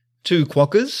two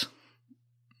quackers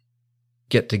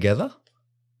get together,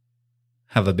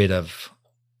 have a bit of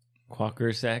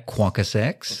Quacker sex. quacker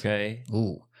sex. Okay.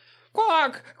 Ooh.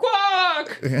 Quack,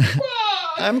 quack, quack.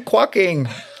 I'm quacking.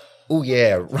 Oh,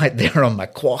 yeah, right there on my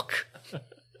quack.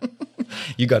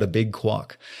 You got a big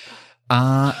quack.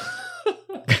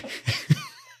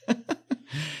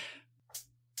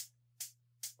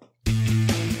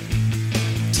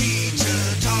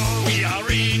 Teacher talk. We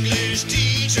are English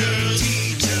teachers.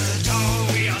 Teacher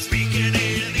talk. We are speaking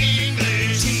in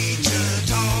English. Teacher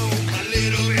talk. A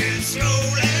little bit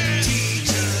slowly.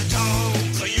 Teacher talk.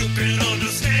 So you can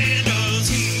understand us.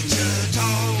 Teacher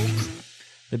talk.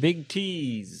 The big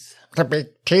T's. The big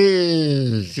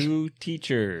T's. Two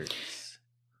teachers.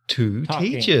 Two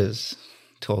Talking. teachers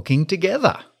talking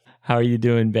together. How are you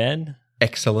doing, Ben?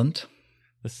 Excellent.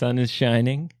 The sun is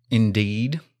shining.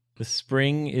 Indeed. The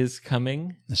spring is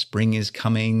coming. The spring is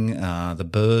coming. The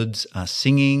birds are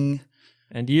singing.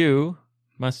 And you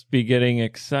must be getting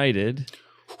excited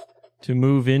to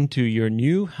move into your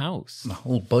new house. My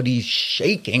whole body's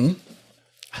shaking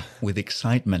with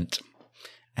excitement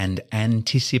and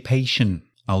anticipation.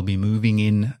 I'll be moving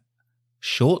in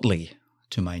shortly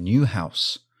to my new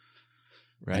house.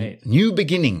 Right. A new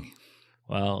beginning.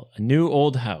 Well, a new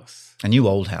old house. A new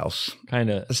old house. Kind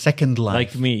of A second life.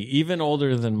 like me, even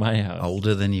older than my house.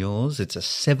 Older than yours. It's a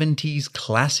 70s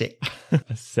classic. A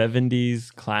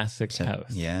 70s classic house.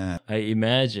 Yeah. I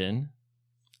imagine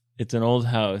it's an old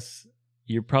house.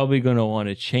 You're probably going to want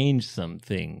to change some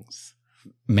things.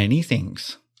 Many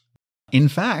things. In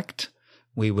fact,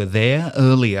 we were there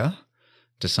earlier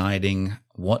deciding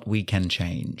what we can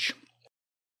change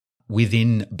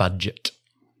within budget.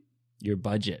 Your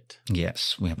budget.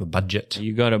 Yes, we have a budget.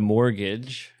 You got a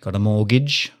mortgage. Got a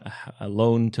mortgage. A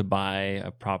loan to buy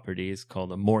a property is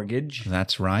called a mortgage.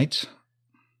 That's right.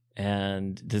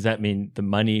 And does that mean the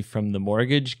money from the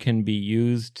mortgage can be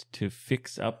used to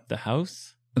fix up the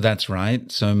house? That's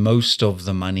right. So most of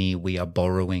the money we are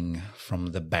borrowing from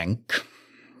the bank,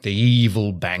 the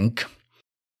evil bank.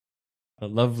 A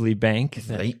lovely bank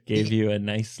that They- gave you a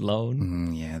nice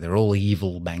loan. Yeah, they're all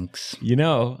evil banks. You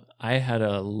know, I had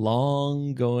a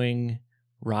long-going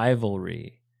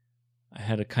rivalry. I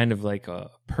had a kind of like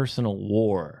a personal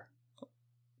war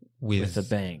with the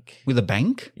bank. With a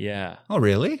bank? Yeah. Oh,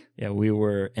 really? Yeah, we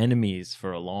were enemies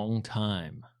for a long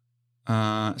time.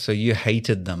 So you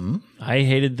hated them. I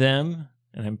hated them,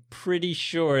 and I'm pretty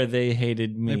sure they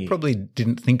hated me. They probably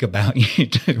didn't think about you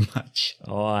too much.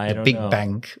 Oh, I The don't big know.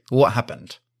 bank. What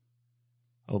happened?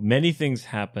 Oh, many things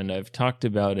happened. I've talked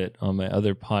about it on my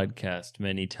other podcast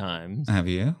many times. Have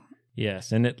you?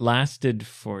 Yes, and it lasted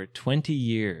for 20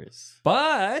 years.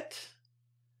 But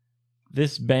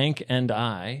this bank and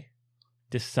I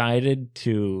decided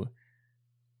to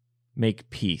make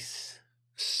peace.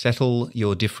 Settle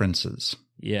your differences.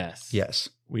 Yes. Yes.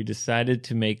 We decided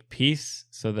to make peace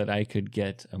so that I could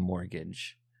get a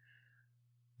mortgage.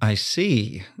 I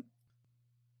see.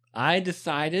 I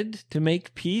decided to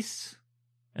make peace,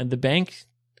 and the bank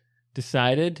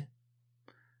decided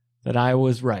that I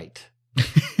was right.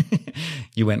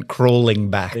 You went crawling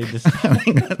back. They I decided-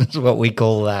 think that's what we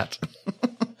call that.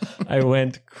 I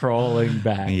went crawling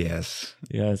back. Yes.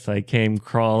 Yes, I came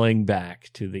crawling back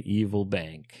to the evil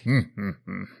bank.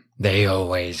 They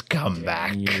always come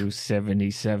back. You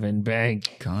 77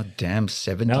 bank. God damn, No,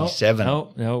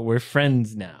 77. no, we're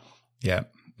friends now. Yeah,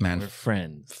 man. We're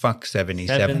friends. Fuck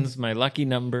 77. Seven's my lucky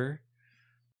number.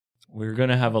 We're going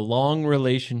to have a long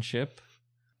relationship.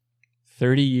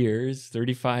 30 years,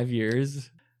 35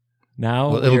 years. Now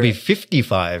Well, it'll we're- be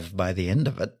 55 by the end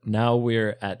of it. Now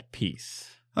we're at peace.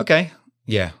 Okay.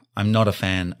 Yeah, I'm not a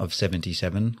fan of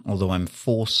 77, although I'm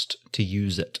forced to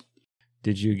use it.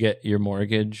 Did you get your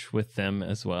mortgage with them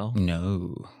as well?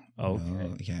 No. Okay.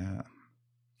 No, yeah.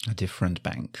 A different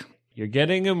bank. You're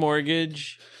getting a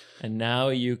mortgage, and now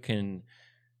you can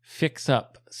fix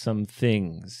up some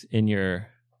things in your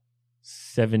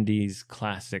 70s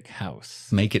classic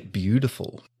house. Make it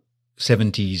beautiful.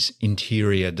 70s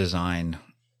interior design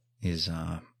is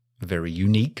very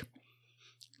unique.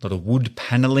 A lot of wood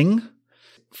paneling.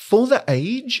 For the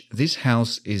age, this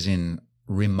house is in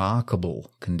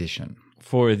remarkable condition.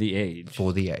 For the age.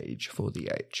 For the age.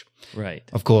 Right.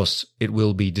 Of course, it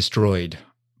will be destroyed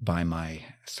by my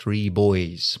 3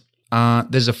 boys.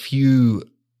 There's a few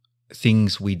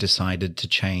things we decided to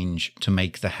change to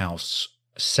make the house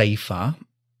safer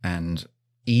and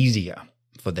easier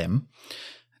for them.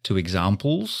 2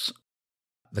 examples: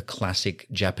 the classic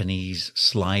Japanese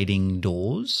sliding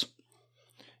doors.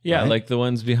 Yeah, Right. like the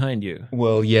ones behind you.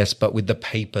 Well, yes, but with the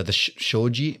paper, the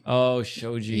shoji. Oh,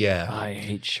 shoji. Yeah. I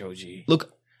hate shoji.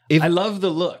 Look, If I love the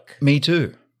look, me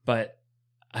too. but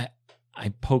I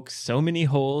poke so many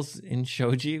holes in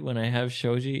shoji when I have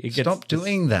shoji. It gets Stop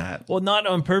doing that. Well, not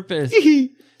on purpose. You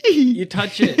You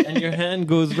touch it and your hand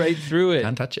goes right through it.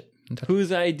 can't touch it. Can't touch it.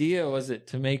 Whose idea was it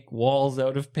to make walls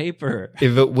out of paper?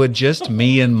 If it were just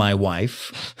me and my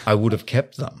wife, I would have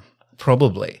kept them.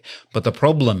 Probably. But the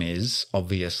problem is,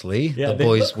 obviously, the they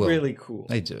boys look will. really cool.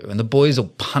 They do. And the boys will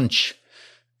punch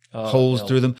holes no.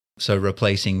 through them. So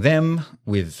replacing them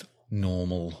with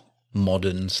normal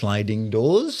modern sliding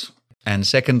doors. And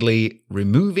secondly,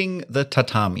 removing the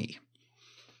tatami.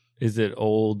 Is it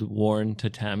old, worn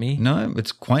tatami? No,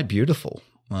 it's quite beautiful.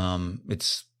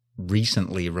 It's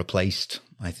recently replaced,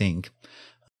 I think,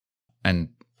 and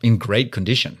in great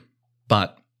condition.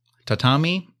 But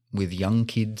tatami with young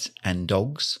kids and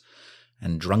dogs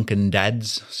and drunken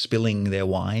dads spilling their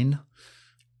wine,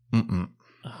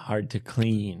 Hard to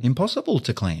clean. impossible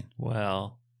to clean.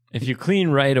 Well, if you clean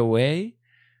right away,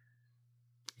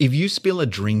 If you spill a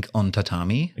drink on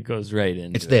tatami, it goes right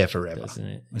in. it's there forever. doesn't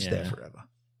it? It's Yeah. there forever.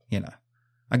 You know,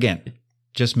 again,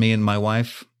 just me and my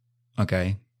wife.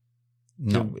 Okay.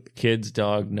 No. So kids,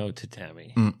 dog, no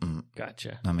tatami. Mm-mm.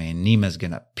 Gotcha. I mean, Nima's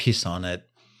going to piss on it.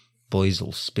 Boys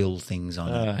will spill things on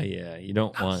it. Yeah, you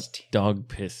don't want Nasty. dog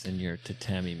piss in your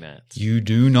tatami mats. You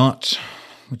do not,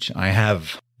 which I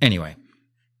have. Anyway,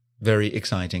 very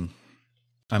exciting.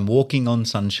 I'm walking on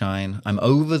sunshine. I'm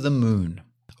over the moon.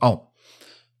 Oh,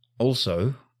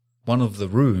 also, one of the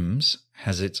rooms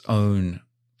has its own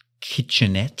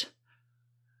kitchenette,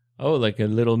 Oh, like a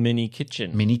little mini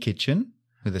kitchen. mini kitchen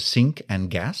with a sink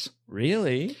and gas,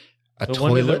 Really? a So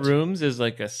one of toilet, the rooms is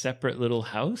like a separate little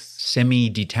house,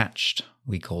 semi-detached,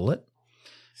 we call it.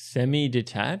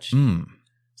 semi-detached. Mm,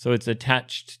 So it's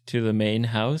attached to the main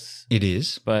house, it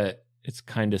is. but it's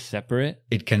kind of separate.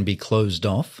 It can be closed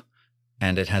off,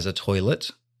 and it has a toilet,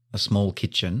 a small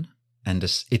kitchen, and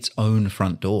its own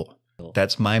front door.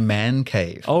 That's my man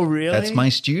cave. Oh, really? That's my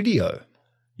studio.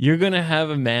 You're going to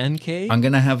have a man cave? I'm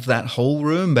going to have that whole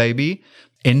room, baby.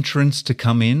 Entrance to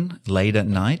come in late at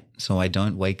night so I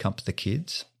don't wake up the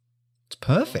kids. It's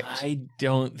perfect. I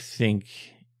don't think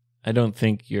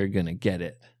you're going to get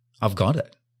it. I've got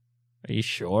it. Are you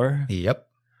sure? Yep.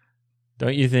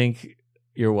 Don't you think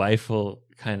your wife will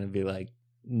kind of be like,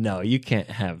 no, you can't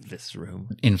have this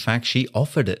room? In fact, she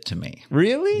offered it to me.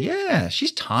 Really? Yeah,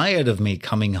 she's tired of me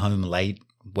coming home late,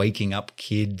 waking up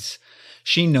kids.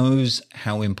 She knows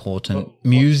how important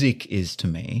music is to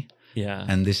me, Yeah.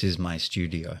 and this is my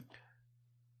studio.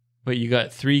 But you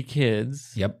got 3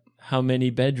 kids. Yep. How many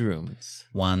bedrooms?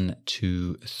 1,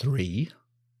 2, 3.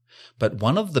 But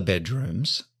one of the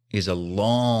bedrooms is a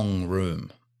long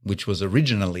room, which was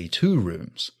originally 2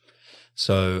 rooms.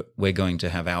 So we're going to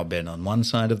have our bed on one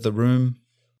side of the room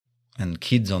and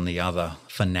kids on the other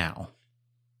for now.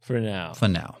 For now. For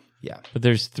now, yeah. But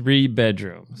there's 3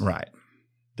 bedrooms. Right.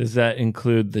 Does that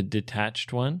include the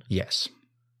detached one? Yes.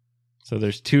 So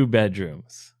there's 2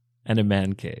 bedrooms and a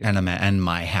man cave. And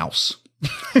my house.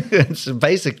 It's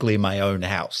basically my own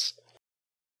house.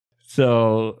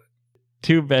 So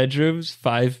 2 bedrooms,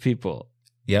 5 people.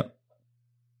 Yep.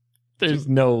 There's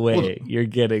no way you're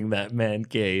getting that man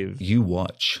cave. You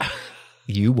watch.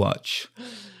 You watch.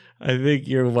 I think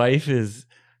your wife is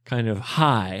kind of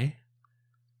high.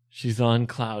 She's on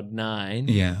cloud 9.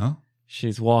 Yeah.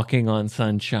 She's walking on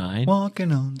sunshine.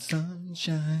 Walking on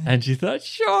sunshine. And she thought,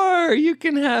 sure, you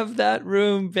can have that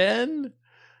room, Ben.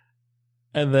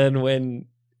 And then when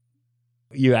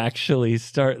you actually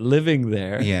start living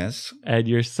there Yes. and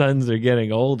your sons are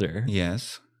getting older,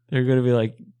 Yes. they're going to be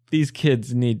like, these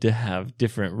kids need to have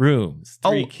different rooms.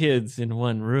 3 Oh. kids in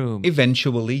one room.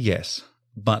 Eventually, yes.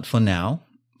 But for now,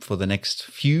 for the next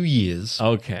few years,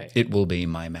 Okay. it will be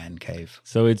my man cave.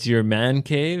 So it's your man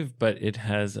cave, but it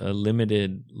has a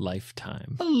limited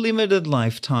lifetime. A limited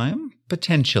lifetime,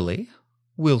 potentially.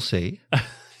 We'll see.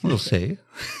 We'll see.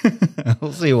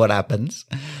 We'll see what happens.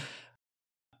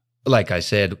 Like I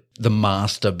said, the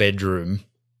master bedroom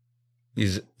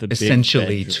is The big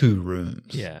essentially bedroom. 2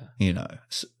 rooms. Yeah. You know,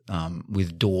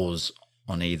 with doors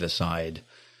on either side.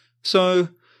 So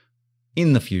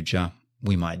in the future,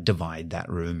 we might divide that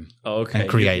room Okay. and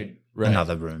create you could- right.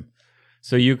 another room.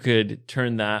 So you could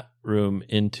turn that room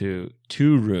into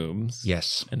 2 rooms.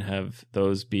 Yes. And have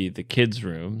those be the kids'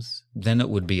 rooms. Then it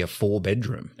would be a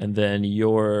 4-bedroom. And then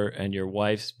your and your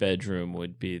wife's bedroom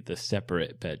would be the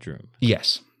separate bedroom.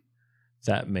 Yes.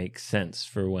 That makes sense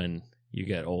for when you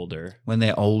get older. When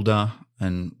they're older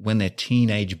and when they're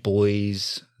teenage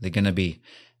boys, they're going to be,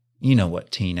 you know what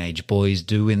teenage boys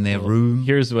do in their Well, room.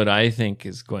 Here's what I think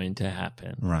is going to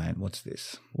happen. Right. What's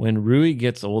this? When Rui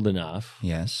gets old enough,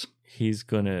 Yes. he's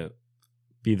going to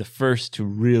be the first to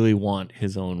really want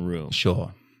his own room,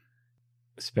 Sure.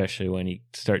 especially when he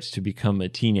starts to become a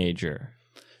teenager.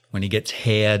 When he gets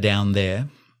hair down there.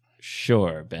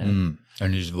 Sure, Ben.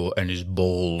 And his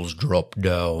balls drop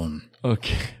down.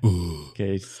 Okay. Ooh,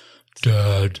 Okay.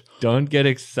 Dad, Don't get I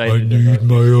excited. need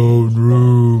my own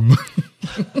room.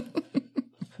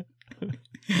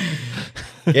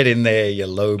 Get in there, you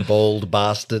low-balled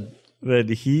bastard. That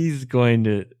he's going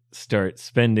to start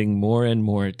spending more and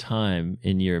more time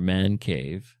in your man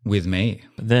cave. With me.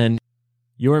 Then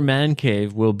your man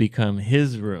cave will become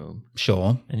his room,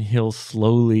 Sure. and he'll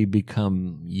slowly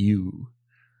become you.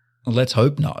 Let's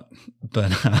hope not,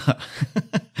 but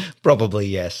probably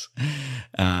yes.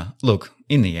 Look,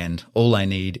 in the end, all I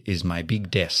need is my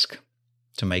big desk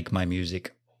to make my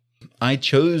music. I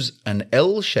chose an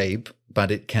L shape, but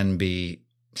it can be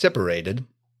separated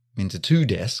into 2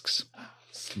 desks,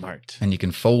 Smart. and you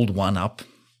can fold one up,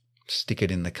 stick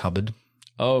it in the cupboard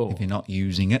Oh. if you're not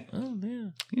using it. Oh, yeah.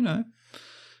 You know,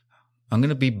 I'm going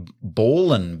to be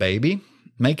ballin', baby,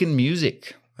 making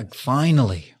music. Like,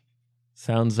 finally.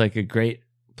 Sounds like a great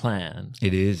plan.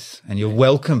 It is. And you're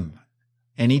welcome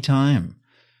anytime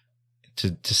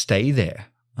to stay there.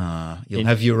 You'll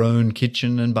have your own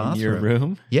kitchen and bathroom. In your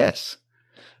room? Yes.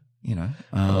 You know.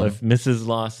 Well, if Mrs.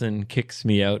 Lawson kicks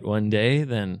me out one day,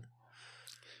 then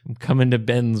I'm coming to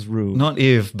Ben's room. not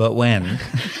if, but when.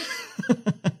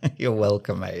 You're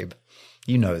welcome, Abe.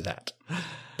 You know that.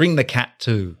 Bring the cat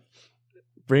too.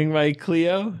 Bring my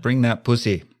Cleo. Bring that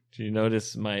pussy. Do you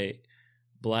notice my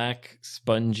black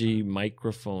spongy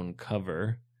microphone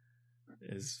cover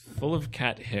is full of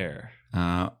cat hair?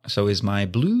 So is my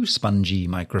blue spongy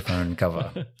microphone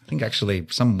cover. I think actually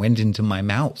some went into my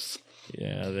mouth.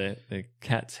 Yeah, the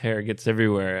cat's hair gets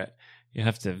everywhere. You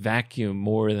have to vacuum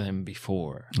more than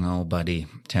before. Oh, buddy,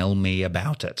 tell me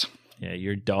about it. Yeah,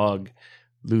 your dog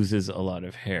loses a lot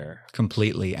of hair.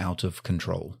 Completely out of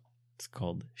control. It's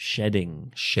called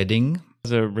shedding. Shedding.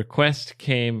 The request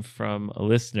came from a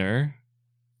listener.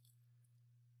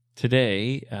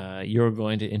 Today, you're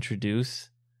going to introduce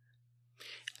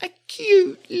A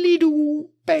cute little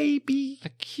baby. a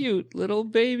cute little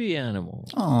baby animal.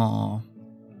 Aww.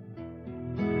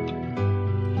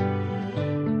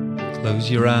 Close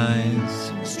your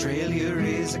eyes. Australia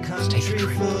is a take a country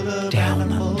trip full of down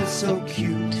animals under. so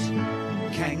cute.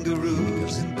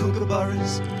 Kangaroos and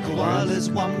kookaburras,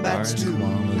 koalas, wombats too.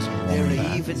 There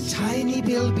are even tiny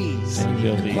bilbies, Tiny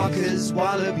bilbies. quokkas,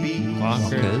 wallabies.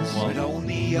 Quackers. But on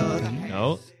the other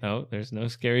hand, No, there's no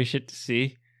scary shit to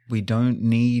see. We don't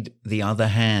need the other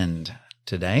hand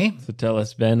today. So tell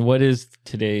us, Ben, what is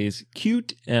today's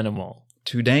cute animal?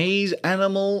 Today's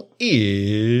animal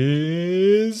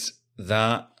is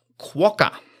the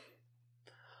quokka.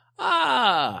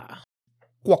 Ah,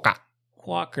 Quokka.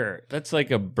 quacker. That's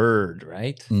like a bird,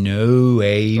 right? No,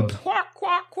 Abe. Quack,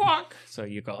 quack, quack. So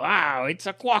you go, wow, it's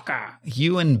a quacker.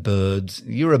 You and birds.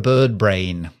 You're a bird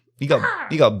brain. You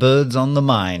got birds on the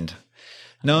mind.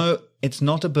 No, it's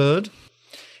not a bird.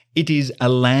 It is a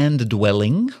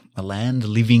land-dwelling, a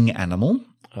land-living animal,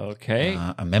 Okay.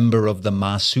 a member of the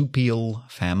marsupial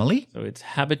family. So its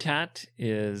habitat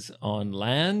is on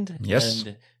land. Yes.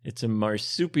 And it's a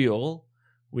marsupial,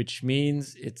 which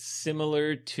means it's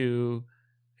similar to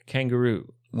a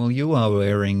kangaroo. Well, you are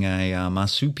wearing a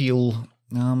marsupial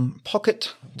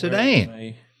pocket today.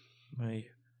 Wearing my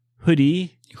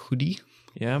hoodie. Hoodie.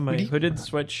 Yeah, my Hoodie? hooded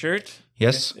sweatshirt.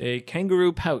 Yes. With a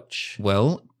kangaroo pouch.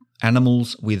 Well,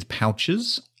 animals with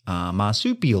pouches are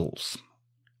marsupials.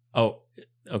 Oh,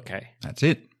 okay. That's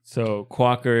it. So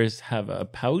quackers have a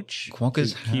pouch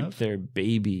Quackers to keep have? their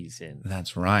babies in.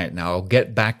 That's right. Now, I'll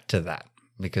get back to that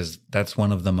because that's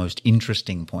one of the most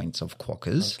interesting points of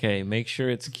quackers. Okay, make sure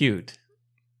it's cute.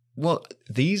 Well,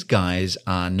 these guys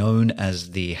are known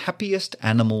as the happiest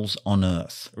animals on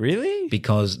Earth Really?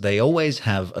 because they always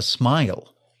have a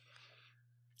smile.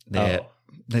 They're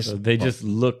So they just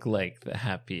look like the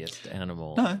happiest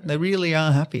animal. No, they really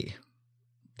are happy.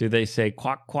 Do they say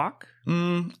quack quack?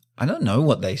 I don't know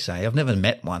what they say. I've never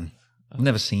met one. I've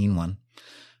never seen one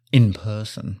in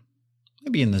person.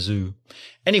 Maybe in the zoo.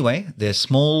 Anyway, they're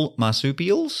small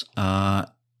marsupials,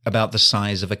 about the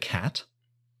size of a cat.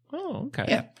 Oh, okay.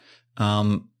 Yeah.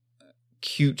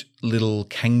 Cute little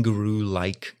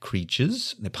kangaroo-like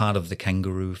creatures. They're part of the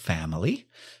kangaroo family,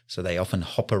 so they often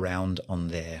hop around on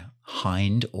their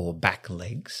hind or back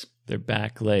legs. Their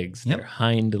back legs, Yep. their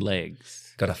hind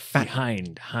legs. Got a fat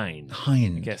Hind. hind.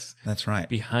 I guess That's right.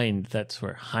 behind, that's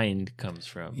where hind comes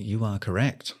from. You are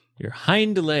correct. Your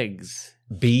hind legs.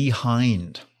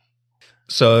 Behind.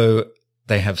 So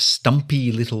they have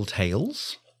stumpy little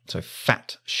tails. So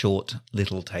fat, short,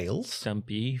 little tails.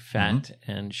 Stumpy, fat,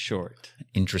 and short.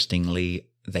 Interestingly,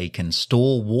 they can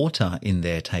store water in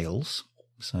their tails,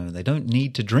 so they don't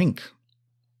need to drink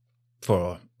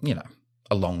for,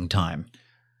 a long time.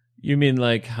 You mean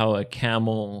like how a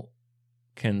camel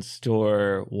can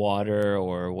store water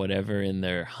or whatever in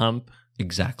their hump?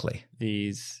 Exactly.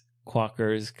 These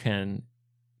quackers can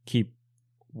keep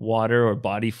water or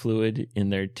body fluid in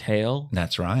their tail,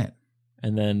 That's right.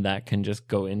 and then that can just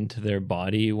go into their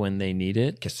body when they need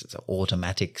it. Guess it's an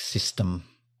automatic system.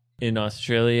 In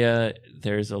Australia,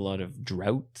 there's a lot of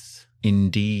droughts,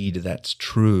 Indeed, that's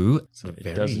true. so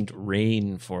it doesn't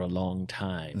rain for a long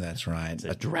time. That's right. It's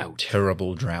a drought.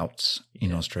 Terrible droughts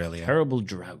in Australia. Terrible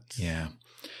droughts. Yeah.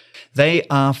 They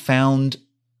are found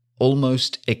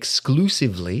almost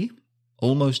exclusively,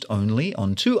 almost only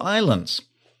on 2 islands.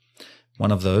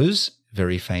 One of those,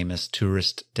 very famous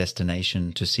tourist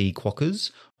destination to see quokkas,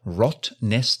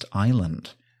 Rottnest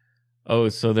Island. Oh,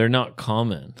 so they're not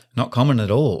common. Not common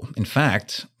at all. In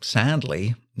fact,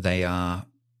 sadly, they are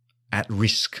at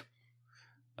risk.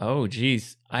 Oh,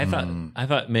 geez. I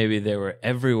thought maybe they were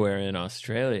everywhere in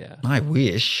Australia. I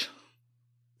wish.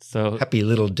 So Happy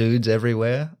little dudes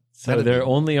everywhere. That'd they're be-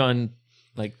 only on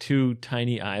like 2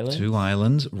 tiny islands. 2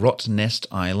 islands, Rottnest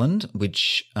Island,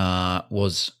 which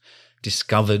was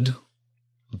discovered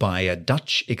by a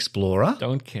Dutch explorer.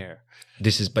 Don't care.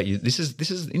 This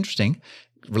is interesting,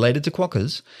 related to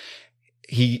quokkas.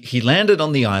 He landed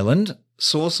on the island,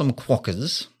 saw some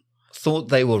quokkas, thought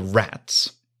they were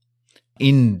rats.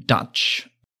 In Dutch,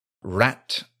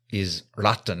 rat is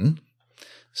ratten,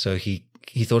 so he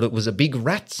thought it was a big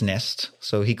rat's nest,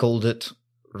 so he called it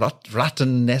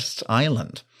Rottnest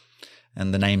Island,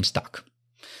 and the name stuck.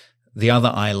 The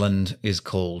other island is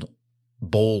called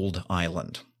Bald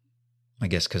Island, I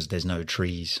guess because there's no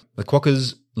trees. The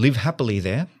quokkas live happily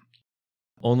there,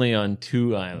 Only on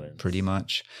 2 islands. pretty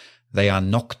much. They are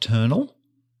nocturnal.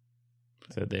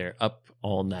 So they're up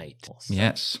all night. So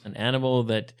Yes. An animal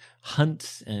that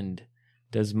hunts and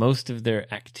does most of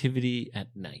their activity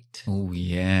at night. Oh,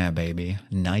 yeah, baby.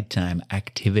 Nighttime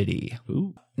activity.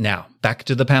 Ooh. Now, back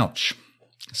to the pouch.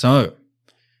 So,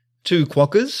 2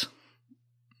 quokkas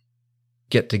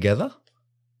get together,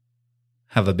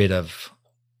 have a bit of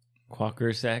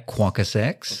Quacker sex. quokka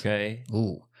sex. Okay.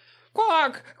 Ooh.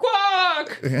 Quack!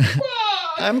 Quack! Quack!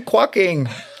 I'm quacking.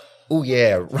 Oh,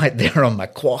 yeah, right there on my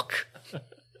quack.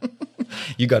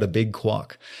 You got a big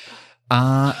quack.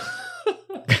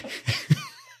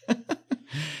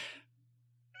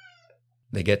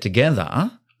 They get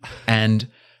together, and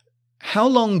how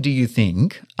long do you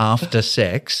think after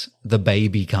sex the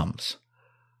baby comes?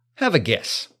 Have a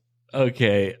guess.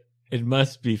 Okay. It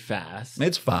must be fast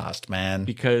It's fast, man.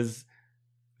 because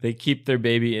they keep their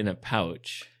baby in a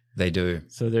pouch. They do.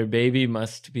 So their baby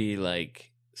must be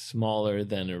like smaller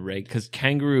than a reg, because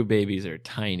kangaroo babies are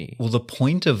tiny. Well, the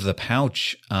point of the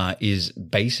pouch is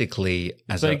basically It's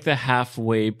as like the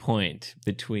halfway point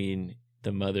between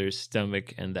the mother's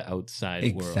stomach and the outside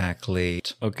world. exactly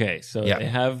Okay, so Yeah. they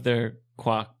have their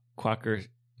quacker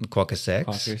quokka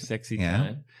sex. sexy Yeah.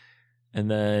 time. And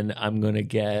then I'm going to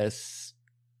guess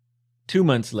 2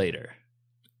 months later.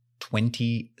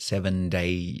 27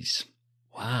 days.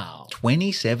 Wow.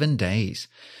 27 days.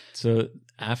 So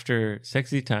after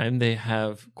sexy time, they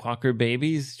have quacker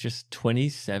babies just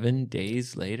 27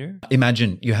 days later?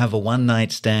 Imagine you have a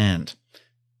one-night stand.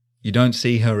 You don't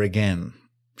see her again.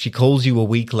 She calls you a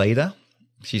week later.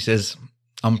 She says,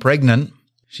 I'm pregnant.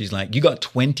 She's like, you got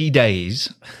 20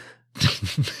 days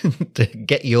to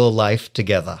get your life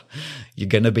together. You're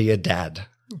going to be a dad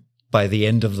by the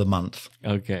end of the month.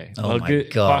 Okay. Oh my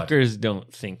God. Quackers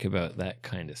don't think about that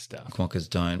kind of stuff. Quackers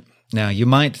don't. Now, you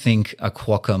might think a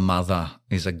quokka mother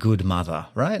is a good mother,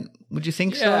 right? Would you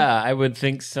think so? Yeah, I would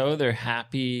think so. They're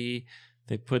happy.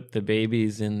 They put the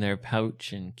babies in their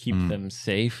pouch and keep them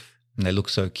safe. And they look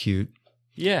so cute.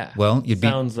 Yeah. Well,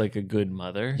 Sounds like a good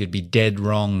mother. you'd be dead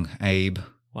wrong, Abe.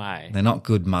 Why? They're not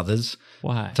good mothers.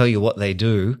 Why? Tell you what they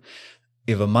do.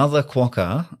 If a mother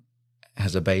quokka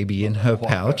has a baby in her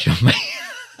pouch,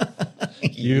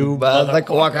 you mother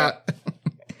quokka.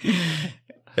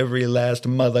 Every last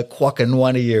mother quokking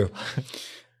one of you.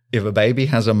 If a baby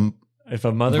has If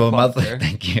a mother if a mother, quacker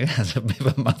thank you, if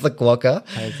a mother quokka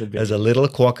has a baby. has a little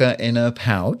quokka in her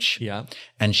pouch, Yeah.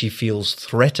 and she feels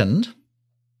threatened,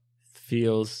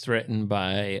 Feels threatened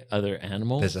by other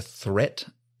animals. there's a threat,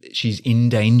 she's in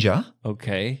danger,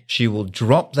 Okay. she will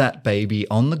drop that baby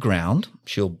on the ground,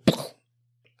 she'll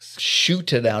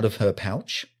shoot it out of her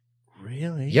pouch.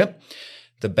 Really? Yep.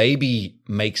 The baby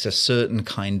makes a certain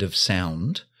kind of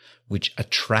sound which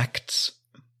attracts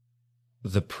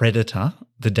the predator,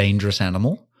 the dangerous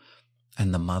animal,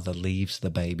 and the mother leaves the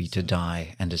baby to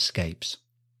die and escapes.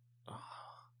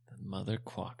 The mother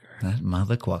quokka. That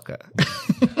mother quokka.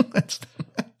 That's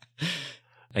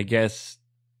I guess,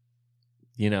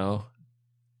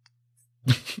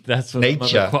 that's what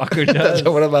nature. a mother quokka does. That's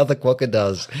what a mother quokka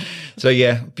does. So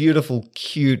yeah, beautiful,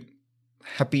 cute,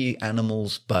 happy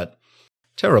animals, but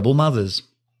terrible mothers.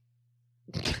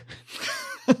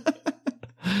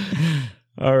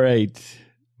 All right.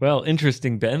 Well,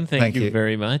 interesting, Ben. Thank you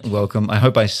very much. Welcome. I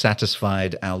hope I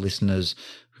satisfied our listeners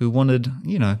who wanted,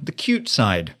 the cute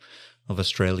side of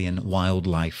Australian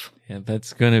wildlife. Yeah,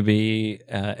 that's going to be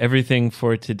everything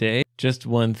for today. Just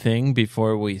one thing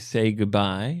before we say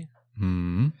goodbye.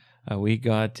 We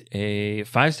got a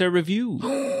 5-star review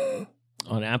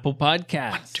on Apple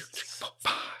Podcasts. 1, 2, 3, 4,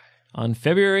 5. On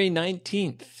February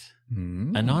 19th.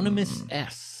 Anonymous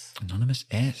S. Anonymous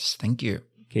S. Thank you.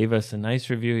 Gave us a nice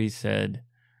review. He said,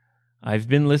 I've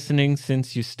been listening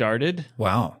since you started.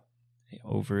 Wow.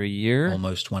 Over a year.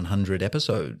 Almost 100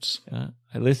 episodes.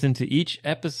 I listened to each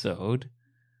episode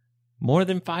more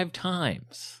than 5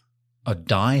 times. A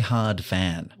die-hard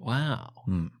fan. Wow.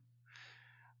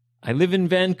 I live in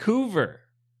Vancouver.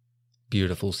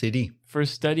 Beautiful city. For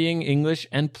studying English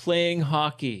and playing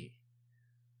hockey.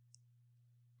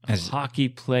 A hockey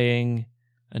playing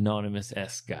Anonymous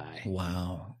S guy.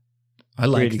 Wow. I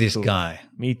like Pretty this cool. guy.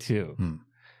 Me too.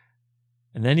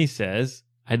 And then he says,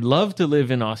 I'd love to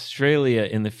live in Australia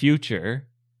in the future.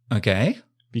 Okay.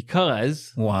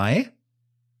 Because Why?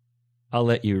 I'll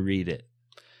let you read it.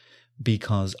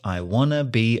 Because I want to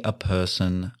be a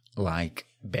person like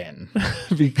Ben.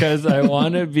 Because I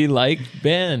want to be like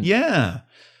Ben. Yeah.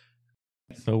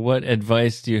 So what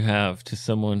advice do you have to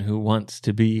someone who wants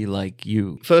to be like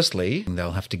you? Firstly,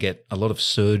 they'll have to get a lot of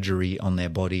surgery on their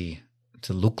body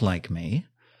to look like me.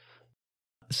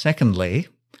 Secondly,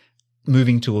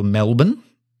 moving to Melbourne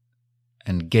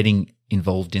and getting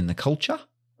involved in the culture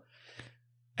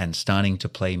and starting to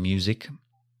play music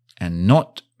and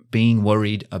not being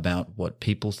worried about what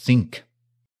people think.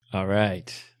 All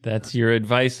right. That's your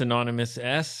advice, Anonymous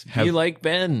S. Be like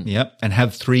Ben. Yep. And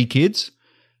have 3 kids.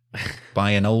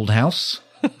 Buy an old house.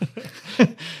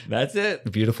 That's it. A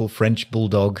beautiful French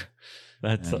bulldog.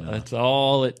 That's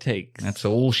all it takes. That's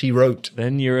all she wrote.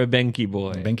 Then you're a Benky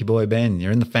boy. Benky boy Ben,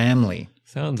 you're in the family.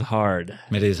 Sounds hard.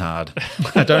 It is hard.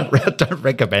 I don't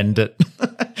recommend it.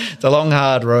 It's a long,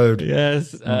 hard road.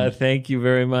 Yes. Thank you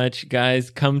very much, guys.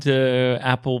 Come to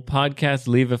Apple Podcasts,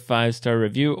 leave a 5-star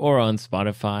review, or on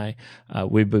Spotify.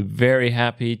 We'd be very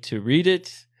happy to read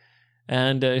it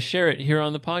and share it here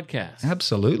on the podcast.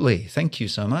 Absolutely. Thank you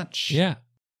so much. Yeah.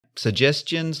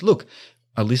 Suggestions. Look,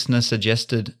 a listener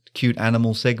suggested cute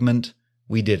animal segment.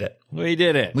 We did it. We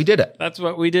did it. We did it. That's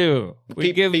what we do.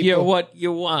 We give you people- what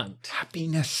you want.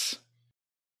 Happiness.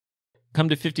 Come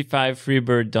to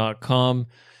 55freebird.com.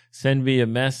 Send me a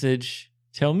message.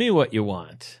 Tell me what you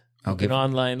want. I'll An give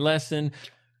online lesson.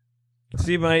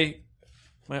 See my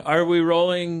Are We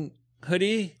Rolling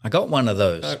hoodie? I got one of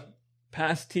those.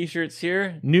 Past t-shirts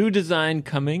here. New design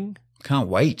coming. Can't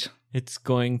wait. It's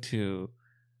going to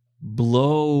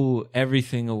blow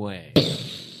everything away.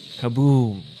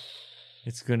 Kaboom.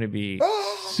 It's going to be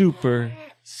super,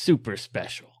 super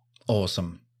special.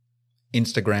 Awesome.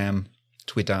 Instagram,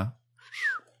 Twitter.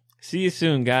 See you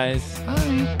soon, guys.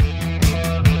 Bye.